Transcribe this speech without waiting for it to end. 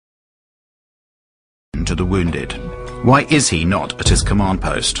to the wounded. Why is he not at his command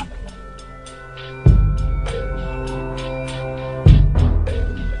post?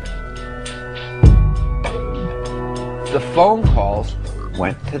 The phone calls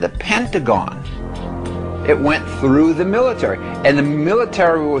went to the Pentagon. It went through the military, and the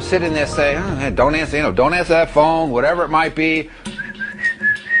military was sitting there saying, oh, hey, don't answer, don't answer that phone, whatever it might be.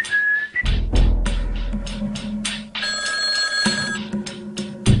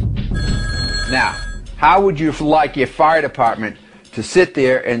 Now, how would you like your fire department to sit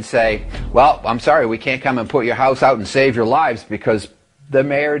there and say, well, I'm sorry, we can't come and put your house out and save your lives because the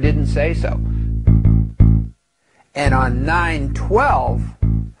mayor didn't say so? And on 9/12,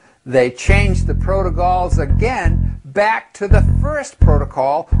 they changed the protocols again back to the first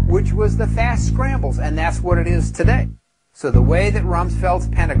protocol, which was the fast scrambles, and that's what it is today. So the way that Rumsfeld's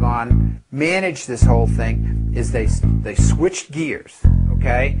Pentagon managed this whole thing is they switched gears,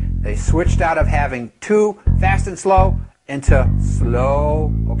 okay? They switched out of having two fast and slow into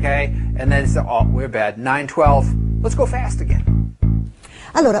slow, okay? And then they said, oh, we're bad, 9/12, let's go fast again.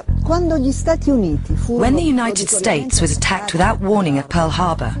 When the United States was attacked without warning at Pearl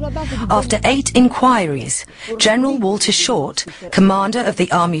Harbor, after 8 inquiries, General Walter Short, commander of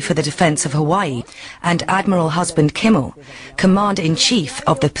the Army for the Defense of Hawaii, and Admiral Husband Kimmel, commander-in-chief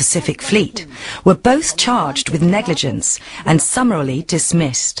of the Pacific Fleet, were both charged with negligence and summarily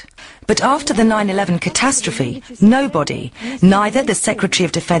dismissed. But after the 9/11 catastrophe, nobody, neither the Secretary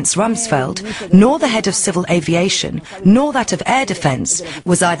of Defense Rumsfeld, nor the head of civil aviation, nor that of air defense,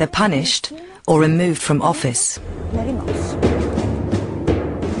 was either punished or removed from office.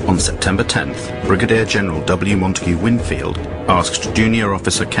 On September 10th, Brigadier General W. Montague Winfield asked Junior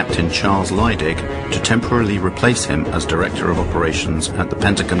Officer Captain Charles Leidig to temporarily replace him as Director of Operations at the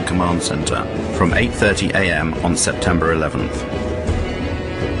Pentagon Command Center from 8:30 a.m. on September 11th.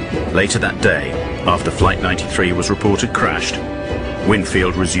 Later that day, after Flight 93 was reported crashed,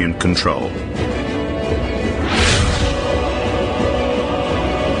 Winfield resumed control.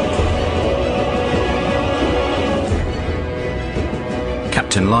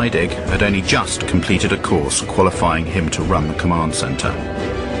 Captain Leidig had only just completed a course qualifying him to run the command center.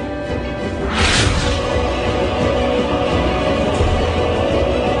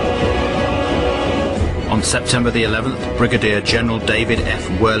 On September the 11th, Brigadier General David F.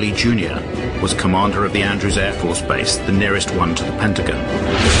 Worley Jr. was commander of the Andrews Air Force Base, the nearest one to the Pentagon.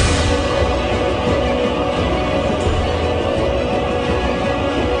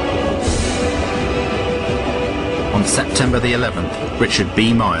 On September the 11th, Richard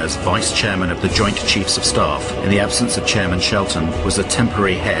B. Myers, Vice Chairman of the Joint Chiefs of Staff, in the absence of Chairman Shelton, was the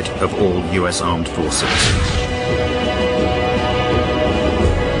temporary head of all U.S. Armed Forces.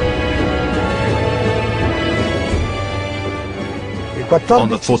 On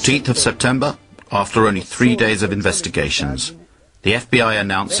the 14th of September, after only 3 days of investigations, the FBI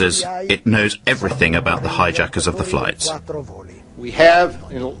announces it knows everything about the hijackers of the flights. We have,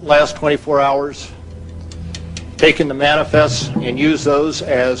 in the last 24 hours, taken the manifests and used those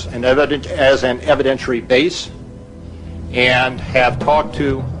as an evidentiary base, and have talked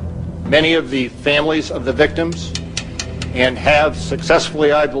to many of the families of the victims, and have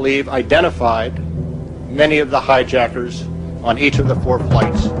successfully, I believe, identified many of the hijackers on each of the 4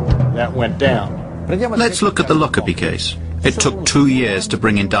 flights that went down. Let's look at the Lockerbie case. It took 2 years to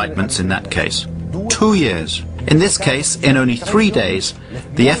bring indictments in that case. 2 years. In this case, in only 3 days,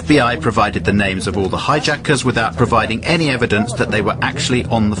 the FBI provided the names of all the hijackers without providing any evidence that they were actually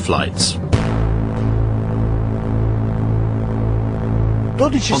on the flights.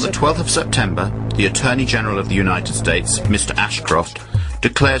 On the 12th of September, the Attorney General of the United States, Mr. Ashcroft,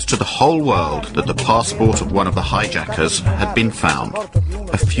 declares to the whole world that the passport of one of the hijackers had been found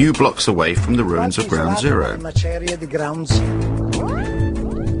a few blocks away from the ruins of Ground Zero.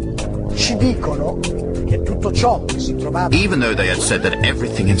 Even though they had said that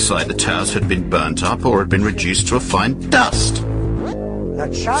everything inside the towers had been burnt up or had been reduced to a fine dust.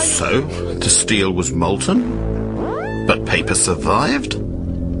 So, the steel was molten, but paper survived?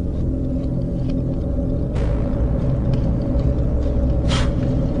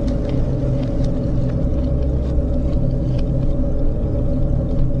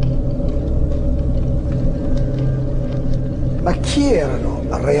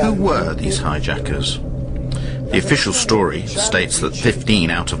 Who were these hijackers? The official story states that 15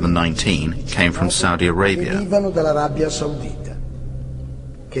 out of the 19 came from Saudi Arabia,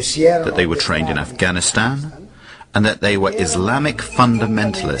 that they were trained in Afghanistan, and that they were Islamic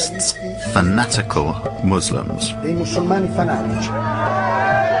fundamentalists, fanatical Muslims.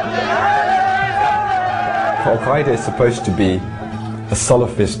 Al-Qaeda is supposed to be a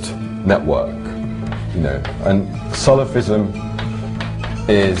Salafist network. you know. And Salafism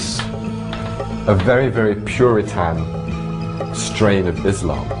is a very, very Puritan strain of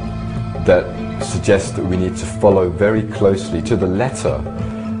Islam that suggests that we need to follow very closely, to the letter,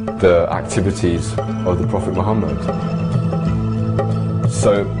 the activities of the Prophet Muhammad.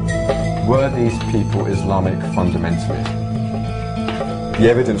 So, were these people Islamic fundamentalists? The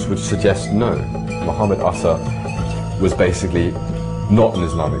evidence would suggest no. Muhammad Atta was basically not an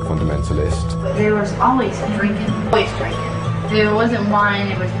Islamic fundamentalist. There was always drinking, always drinking. There wasn't wine,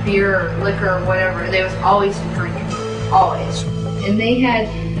 it was beer or liquor or whatever. There was always drinking, always. And they had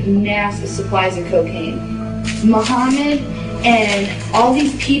massive supplies of cocaine. Muhammad and all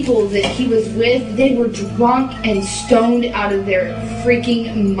these people that he was with, they were drunk and stoned out of their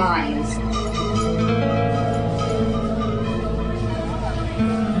freaking minds.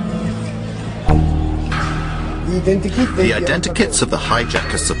 The identikits of the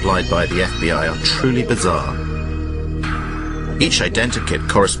hijackers supplied by the FBI are truly bizarre. Each identikit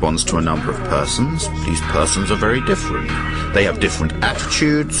corresponds to a number of persons. These persons are very different. They have different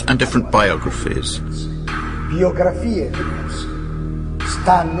attitudes and different biographies.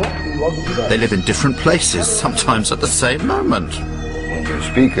 They live in different places, sometimes at the same moment. When you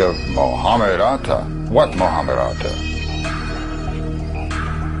speak of Mohammed Atta, what Mohammed Atta?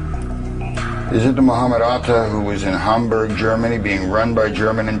 Is it the Mohammed Atta who was in Hamburg, Germany, being run by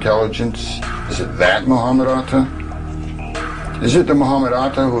German intelligence? Is it that Mohammed Atta? Is it the Mohammed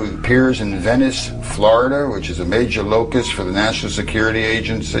Atta who appears in Venice, Florida, which is a major locus for the National Security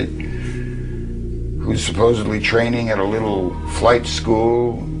Agency, who's supposedly training at a little flight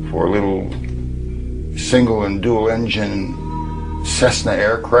school for a little single and dual engine Cessna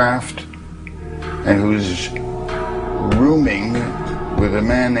aircraft, and who's rooming with a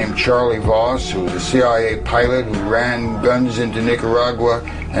man named Charlie Voss, who was a CIA pilot who ran guns into Nicaragua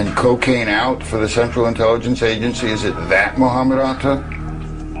and cocaine out for the Central Intelligence Agency? Is it that Mohammed Atta?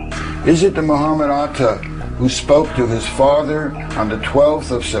 Is it the Mohammed Atta who spoke to his father on the 12th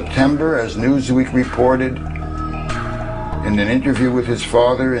of September, as Newsweek reported, in an interview with his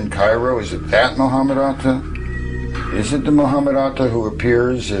father in Cairo? Is it that Mohammed Atta? Is it the Mohammed Atta who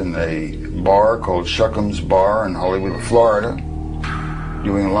appears in a bar called Shuckham's Bar in Hollywood, Florida,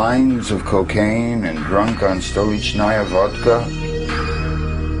 doing lines of cocaine and drunk on Stolichnaya vodka,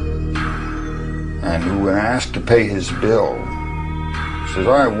 and who, when asked to pay his bill, says,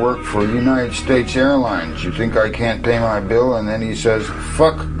 I work for United States Airlines, you think I can't pay my bill? And then he says,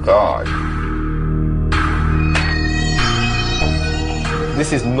 fuck God.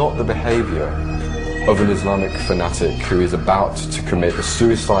 This is not the behavior of an Islamic fanatic who is about to commit a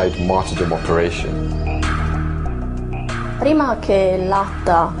suicide martyrdom operation. Prima che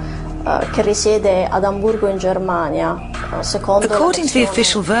l'Atta che risiede ad Amburgo in Germania, according to the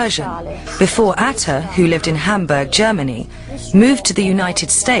official version, before Atta, who lived in Hamburg, Germany, moved to the United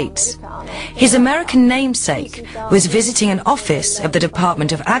States, his American namesake was visiting an office of the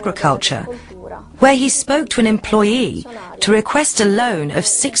Department of Agriculture, where he spoke to an employee to request a loan of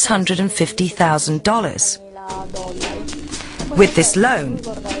 $650,000. With this loan,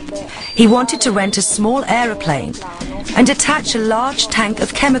 he wanted to rent a small aeroplane and attach a large tank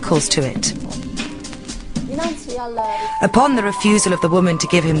of chemicals to it. Upon the refusal of the woman to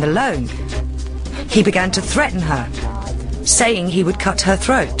give him the loan, he began to threaten her, saying he would cut her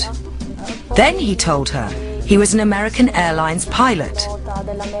throat. Then he told her he was an American Airlines pilot.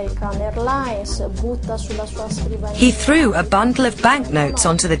 He threw a bundle of banknotes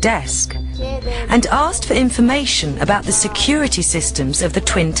onto the desk and asked for information about the security systems of the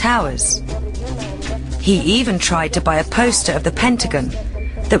Twin Towers. He even tried to buy a poster of the Pentagon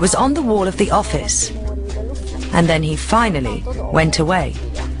that was on the wall of the office. And then he finally went away.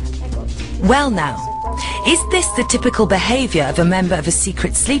 Well now, is this the typical behavior of a member of a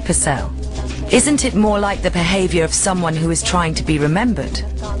secret sleeper cell? Isn't it more like the behavior of someone who is trying to be remembered?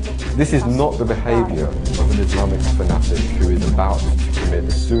 This is not the behavior of an Islamic fanatic who is about to commit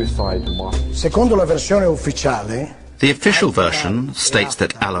a suicide martyrdom. Secondo la versione ufficiale, the official version states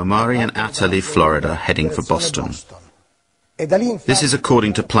that Al-Omari and Atta leave Florida heading for Boston. This is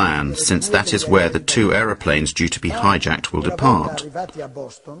according to plan, since that is where the two aeroplanes due to be hijacked will depart.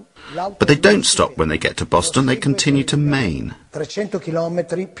 But they don't stop when they get to Boston, they continue to Maine.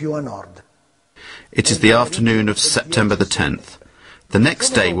 It is the afternoon of September the 10th. The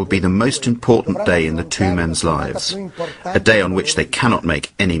next day will be the most important day in the two men's lives, a day on which they cannot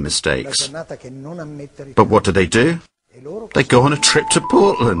make any mistakes. But what do? They go on a trip to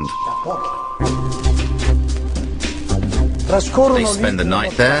Portland. They spend the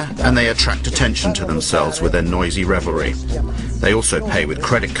night there, and they attract attention to themselves with their noisy revelry. They also pay with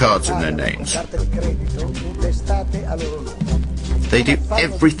credit cards in their names. They do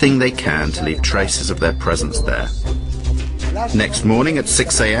everything they can to leave traces of their presence there. Next morning at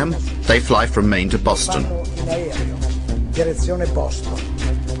 6 a.m., they fly from Maine to Boston.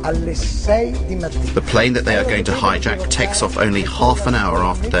 The plane that they are going to hijack takes off only half an hour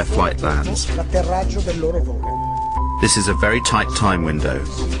after their flight lands. This is a very tight time window,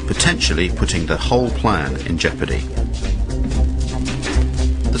 potentially putting the whole plan in jeopardy.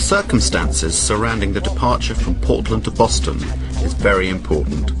 The circumstances surrounding the departure from Portland to Boston is very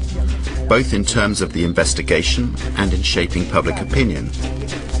important, both in terms of the investigation and in shaping public opinion.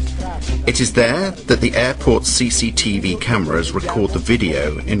 It is there that the airport's CCTV cameras record the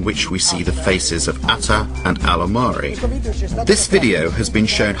video in which we see the faces of Atta and Al-Omari. This video has been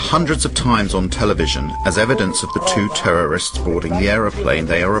shown hundreds of times on television as evidence of the two terrorists boarding the aeroplane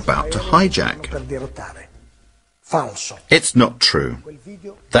they are about to hijack. It's not true.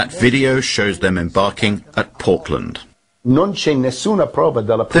 That video shows them embarking at Portland. There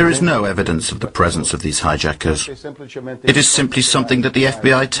is no evidence of the presence of these hijackers. It is simply something that the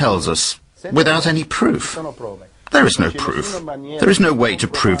FBI tells us, without any proof. There is no proof. There is no way to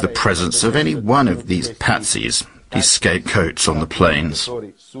prove the presence of any one of these patsies, these scapegoats on the planes.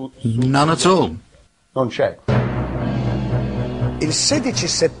 None at all. On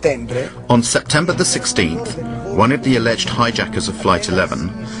September the 16th, one of the alleged hijackers of Flight 11,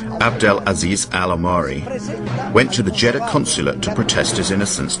 Abdel Aziz Al-Omari, went to the Jeddah consulate to protest his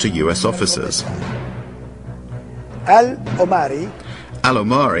innocence to US officers. Al-Omari,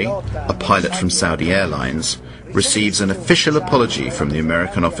 a pilot from Saudi Airlines, receives an official apology from the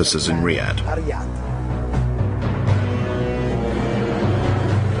American officers in Riyadh.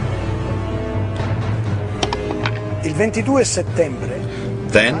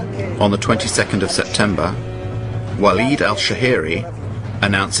 Then, on the 22nd of September, Walid al-Shahiri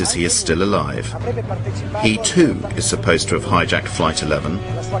announces he is still alive. He too is supposed to have hijacked Flight 11.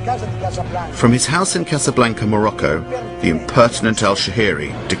 From his house in Casablanca, Morocco, the impertinent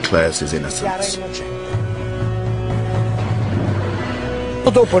al-Shahiri declares his innocence.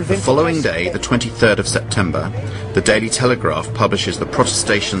 The following day, the 23rd of September, the Daily Telegraph publishes the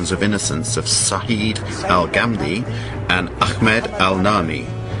protestations of innocence of Saeed al-Ghamdi and Ahmed al-Nami,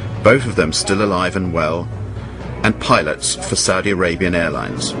 both of them still alive and well, and pilots for Saudi Arabian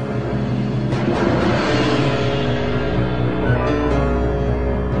Airlines.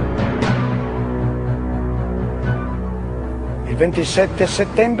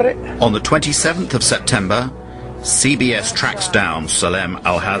 On the 27th of September, CBS tracks down Salem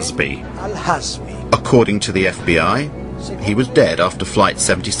al-Hazbi. According to the FBI, he was dead after Flight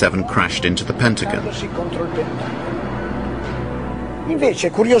 77 crashed into the Pentagon.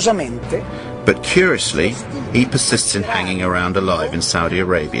 But curiously, he persists in hanging around alive in Saudi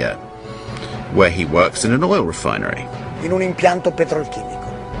Arabia, where he works in an oil refinery.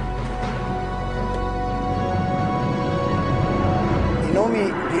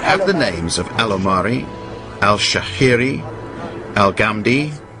 Have the names of Al-Omari, al-Shahiri,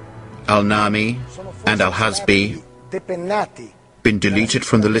 al-Ghamdi, al-Nami, and al-Hazbi been deleted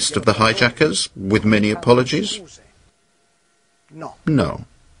from the list of the hijackers, with many apologies? No.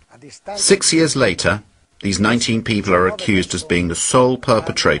 6 years later, these 19 people are accused as being the sole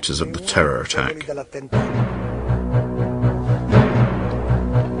perpetrators of the terror attack.